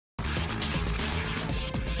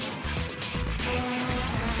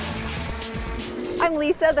I'm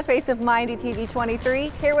Lisa, the face of my Indy TV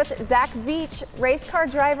 23, here with Zach Veach, race car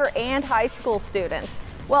driver and high school student.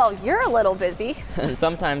 Well, you're a little busy.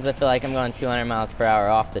 Sometimes I feel like I'm going 200 miles per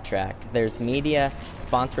hour off the track. There's media,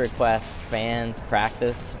 sponsor requests, fans,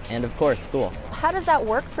 practice, and of course school. How does that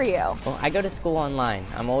work for you? Well, I go to school online.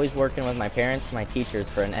 I'm always working with my parents and my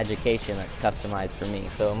teachers for an education that's customized for me,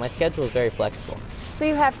 so my schedule is very flexible. So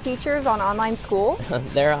you have teachers on online school?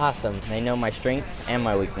 They're awesome. They know my strengths and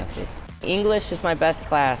my weaknesses. English is my best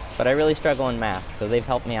class, but I really struggle in math, so they've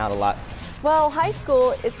helped me out a lot. Well, high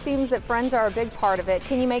school, it seems that friends are a big part of it.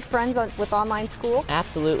 Can you make friends with online school?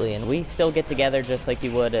 Absolutely, and we still get together just like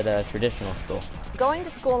you would at a traditional school. Going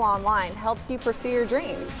to school online helps you pursue your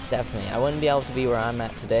dreams. Definitely. I wouldn't be able to be where I'm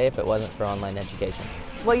at today if it wasn't for online education.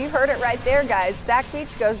 Well, you heard it right there, guys. Zach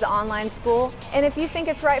Veach goes to online school, and if you think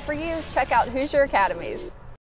it's right for you, check out Hoosier Academies.